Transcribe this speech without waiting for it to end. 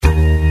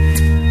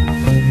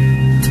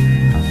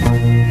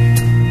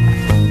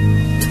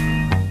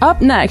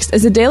Up next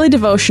is a daily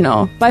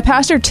devotional by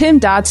Pastor Tim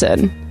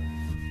Dodson,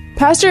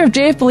 pastor of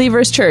JF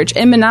Believers Church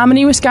in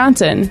Menominee,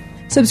 Wisconsin.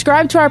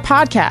 Subscribe to our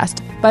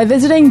podcast by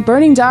visiting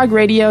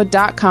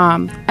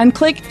burningdogradio.com and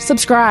click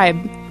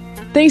subscribe.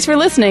 Thanks for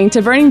listening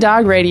to Burning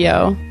Dog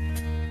Radio.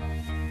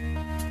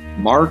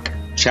 Mark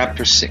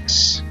chapter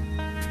 6.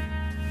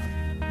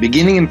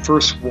 Beginning in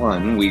verse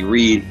 1, we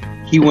read,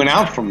 "He went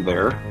out from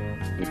there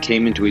and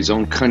came into his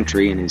own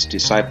country, and his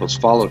disciples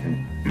followed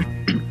him.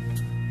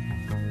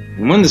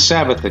 And when the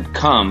Sabbath had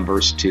come,"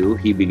 verse 2,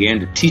 "he began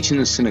to teach in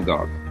the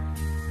synagogue.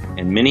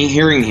 And many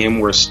hearing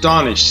him were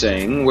astonished,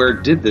 saying, 'Where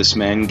did this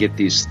man get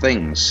these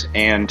things?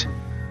 And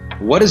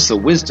what is the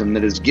wisdom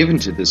that is given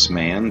to this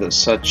man, that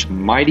such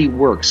mighty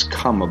works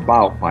come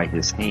about by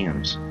his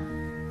hands?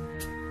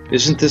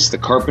 Isn't this the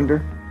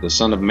carpenter, the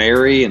son of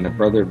Mary, and the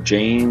brother of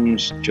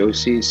James,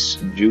 Joses,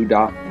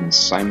 Judah, and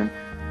Simon?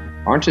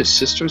 Aren't his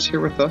sisters here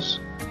with us?'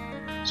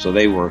 So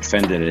they were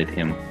offended at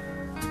him."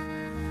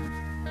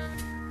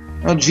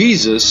 Now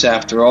Jesus,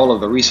 after all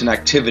of the recent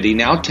activity,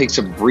 now takes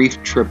a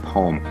brief trip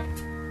home.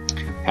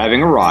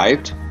 Having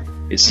arrived,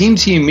 it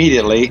seems he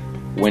immediately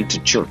went to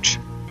church.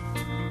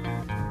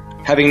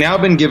 Having now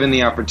been given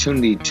the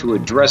opportunity to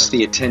address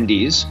the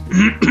attendees,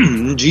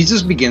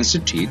 Jesus begins to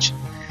teach,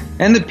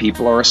 and the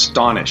people are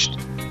astonished.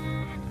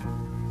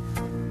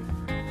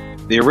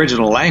 The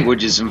original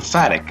language is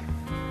emphatic,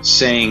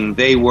 saying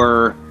they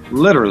were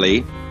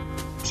literally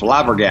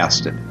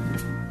flabbergasted.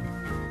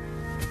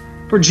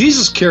 For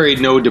Jesus carried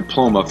no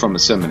diploma from a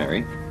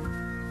seminary,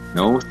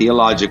 no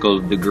theological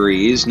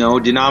degrees, no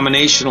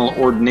denominational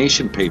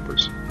ordination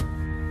papers.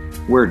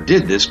 Where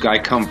did this guy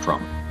come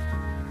from?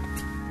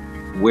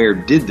 Where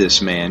did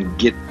this man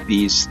get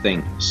these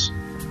things?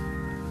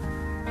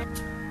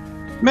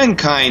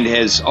 Mankind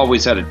has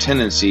always had a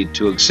tendency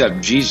to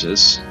accept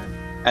Jesus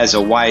as a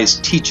wise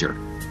teacher,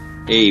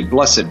 a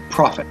blessed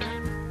prophet,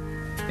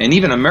 and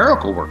even a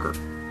miracle worker.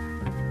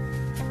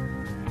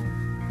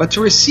 But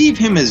to receive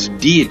him as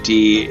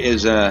deity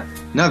is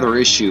another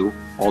issue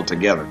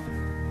altogether.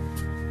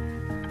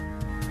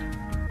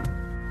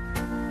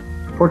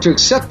 For to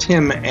accept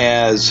him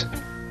as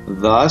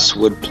thus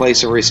would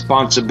place a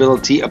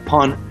responsibility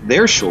upon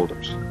their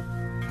shoulders,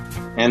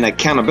 an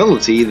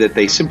accountability that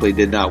they simply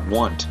did not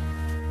want,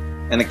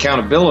 an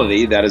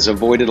accountability that is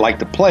avoided like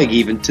the plague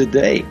even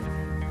today.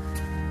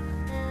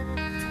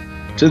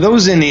 To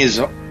those in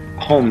his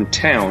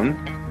hometown,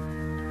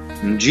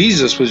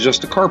 Jesus was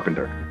just a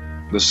carpenter,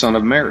 the son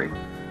of Mary.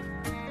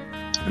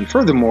 And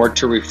furthermore,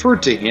 to refer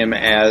to him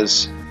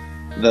as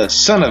the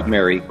son of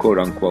Mary, quote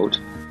unquote,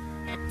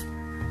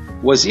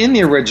 was in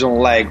the original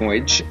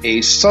language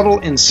a subtle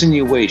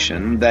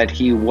insinuation that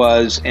he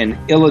was an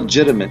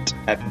illegitimate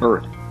at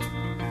birth.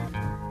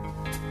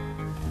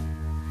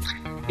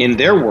 In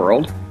their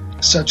world,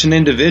 such an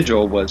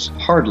individual was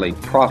hardly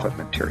prophet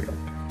material.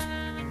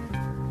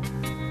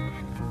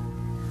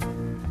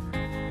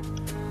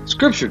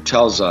 Scripture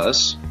tells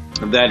us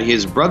that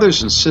his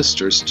brothers and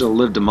sisters still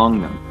lived among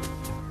them.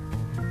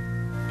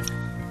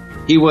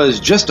 He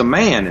was just a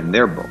man in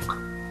their book,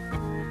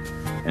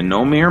 and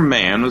no mere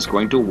man was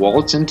going to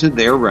waltz into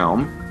their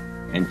realm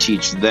and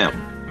teach them.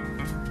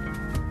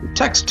 The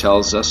text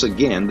tells us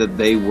again that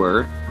they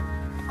were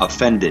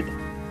offended.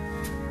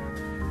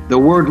 The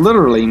word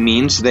literally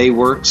means they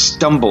were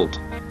stumbled.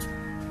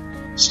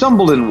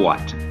 Stumbled in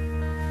what?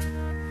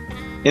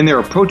 In their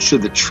approach to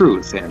the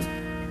truth and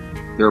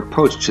their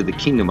approach to the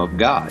kingdom of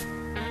God.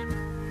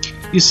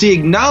 You see,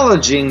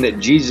 acknowledging that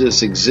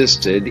Jesus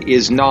existed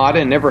is not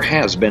and never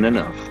has been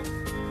enough.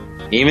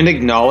 Even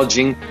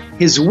acknowledging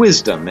his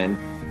wisdom, and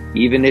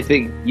even if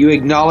you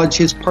acknowledge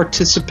his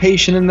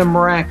participation in the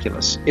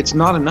miraculous, it's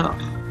not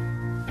enough.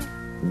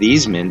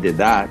 These men did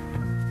that.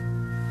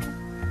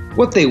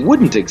 What they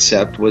wouldn't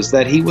accept was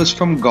that he was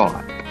from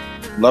God,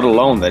 let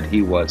alone that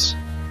he was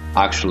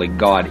actually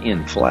God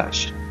in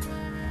flesh.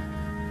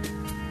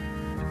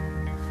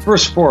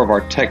 Verse 4 of our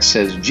text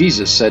says,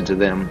 Jesus said to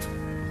them,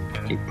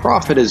 "A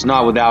prophet is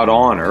not without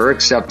honor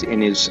except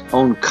in his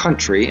own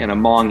country and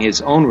among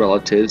his own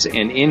relatives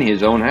and in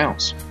his own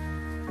house."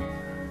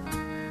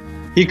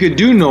 He could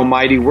do no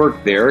mighty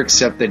work there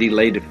except that he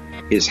laid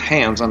his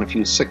hands on a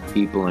few sick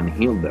people and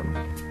healed them.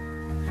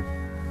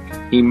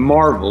 He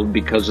marveled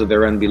because of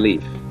their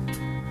unbelief.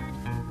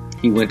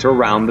 He went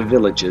around the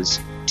villages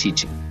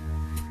teaching.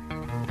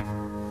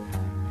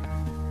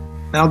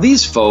 Now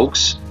these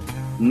folks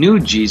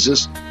knew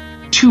Jesus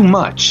too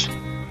much,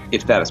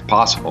 if that is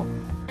possible.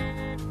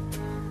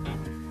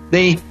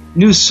 They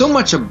knew so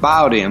much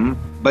about him,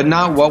 but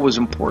not what was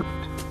important.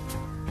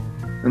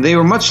 And they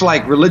were much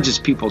like religious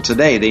people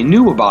today. They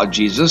knew about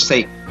Jesus.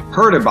 They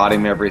heard about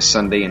him every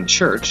Sunday in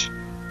church.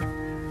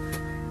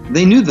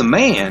 They knew the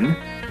man.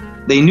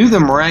 They knew the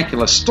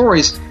miraculous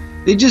stories.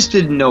 They just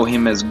didn't know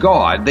him as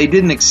God. They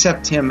didn't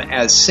accept him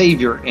as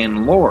Savior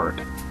and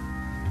Lord.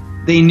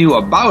 They knew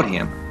about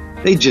him.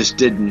 They just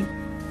didn't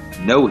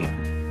know him.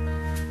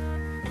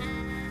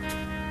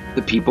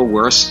 The people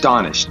were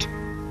astonished,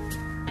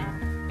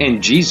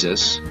 and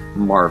Jesus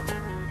marveled.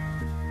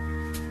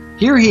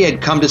 Here he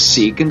had come to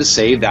seek and to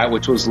save that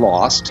which was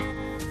lost,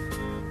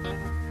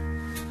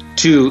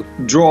 to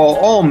draw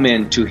all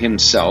men to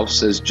himself,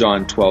 says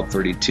John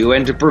 12:32,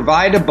 and to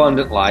provide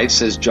abundant life,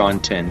 says John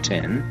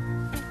 10:10.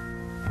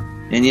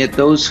 And yet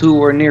those who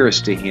were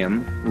nearest to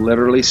him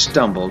literally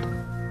stumbled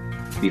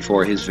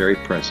before his very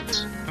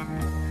presence.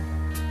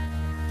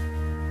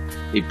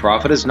 A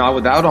prophet is not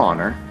without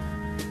honor,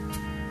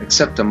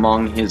 except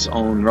among his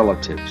own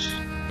relatives.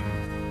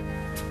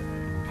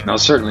 Now,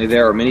 certainly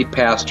there are many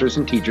pastors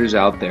and teachers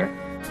out there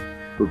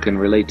who can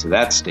relate to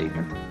that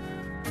statement.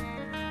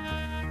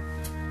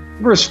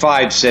 Verse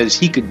 5 says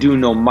he could do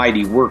no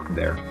mighty work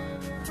there.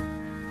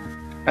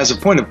 As a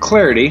point of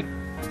clarity,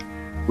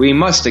 we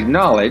must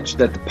acknowledge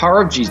that the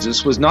power of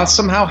Jesus was not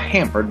somehow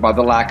hampered by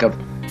the lack of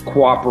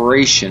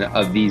cooperation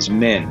of these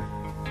men.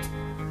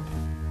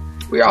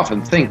 We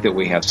often think that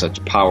we have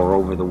such power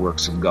over the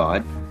works of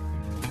God.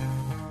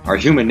 Our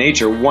human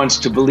nature wants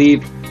to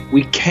believe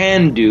we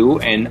can do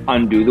and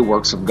undo the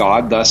works of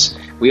God. Thus,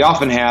 we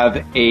often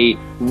have a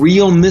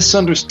real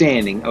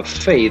misunderstanding of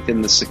faith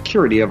in the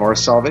security of our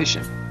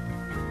salvation.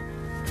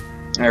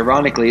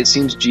 Ironically, it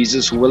seems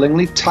Jesus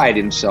willingly tied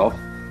himself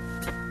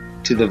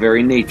to the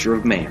very nature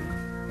of man.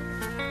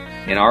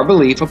 In our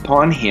belief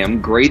upon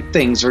him, great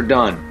things are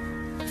done.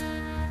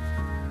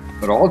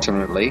 But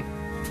alternately,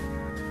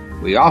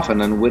 we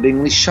often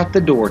unwittingly shut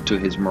the door to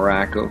his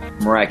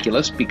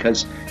miraculous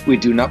because we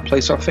do not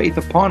place our faith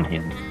upon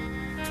him.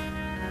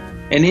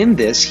 And in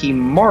this he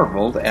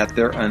marveled at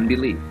their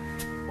unbelief,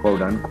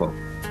 quote unquote.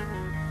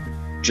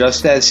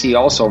 Just as he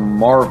also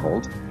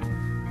marveled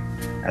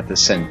at the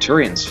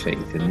centurion's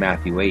faith in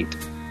Matthew 8.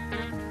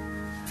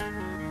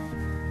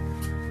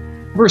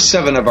 Verse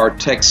 7 of our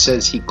text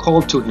says he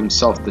called to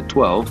himself the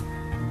 12,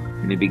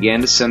 and he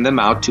began to send them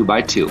out 2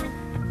 by 2,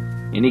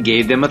 and he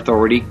gave them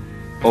authority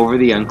over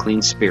the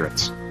unclean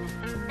spirits.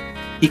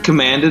 He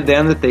commanded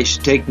them that they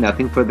should take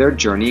nothing for their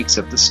journey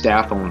except the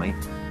staff only,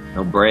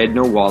 no bread,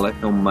 no wallet,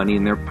 no money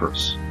in their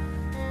purse,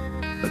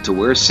 but to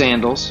wear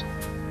sandals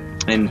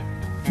and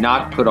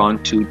not put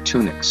on 2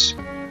 tunics.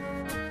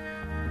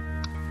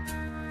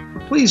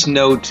 Please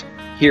note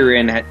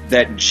herein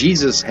that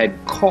Jesus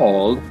had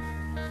called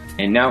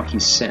and now he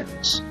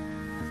sends.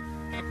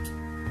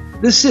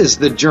 This is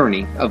the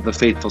journey of the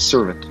faithful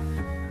servant.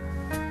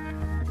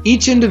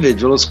 Each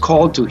individual is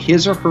called to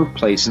his or her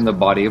place in the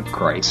body of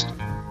Christ.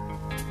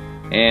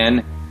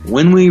 And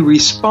when we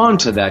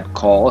respond to that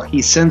call,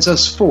 he sends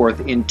us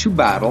forth into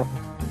battle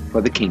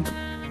for the kingdom.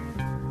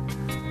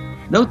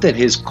 Note that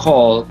his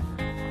call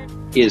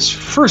is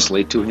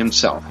firstly to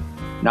himself,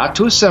 not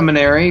to a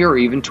seminary or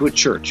even to a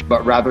church,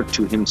 but rather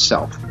to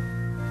himself.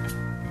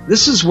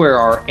 This is where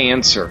our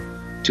answer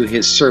to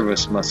his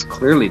service must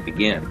clearly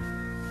begin.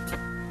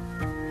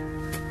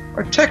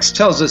 Our text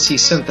tells us he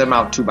sent them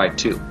out 2 by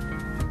 2.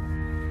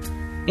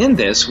 In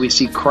this, we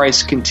see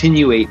Christ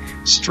continue a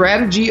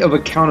strategy of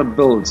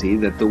accountability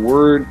that the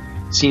Word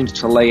seems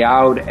to lay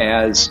out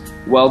as,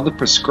 well, the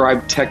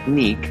prescribed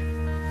technique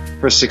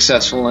for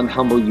successful and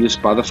humble use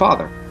by the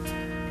Father.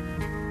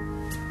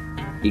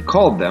 He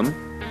called them,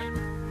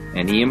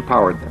 and he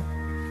empowered them.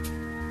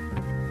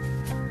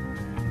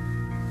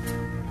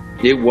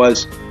 It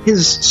was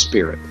his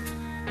Spirit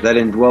that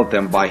indwelt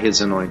them by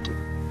his anointing.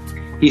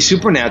 He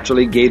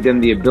supernaturally gave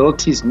them the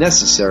abilities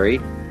necessary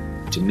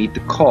to meet the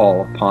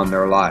call upon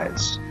their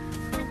lives.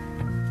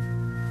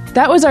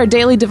 That was our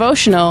daily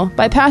devotional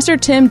by Pastor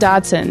Tim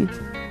Dodson.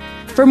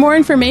 For more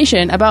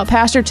information about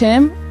Pastor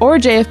Tim or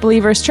JF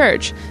Believers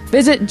Church,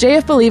 visit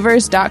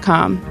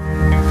jfbelievers.com.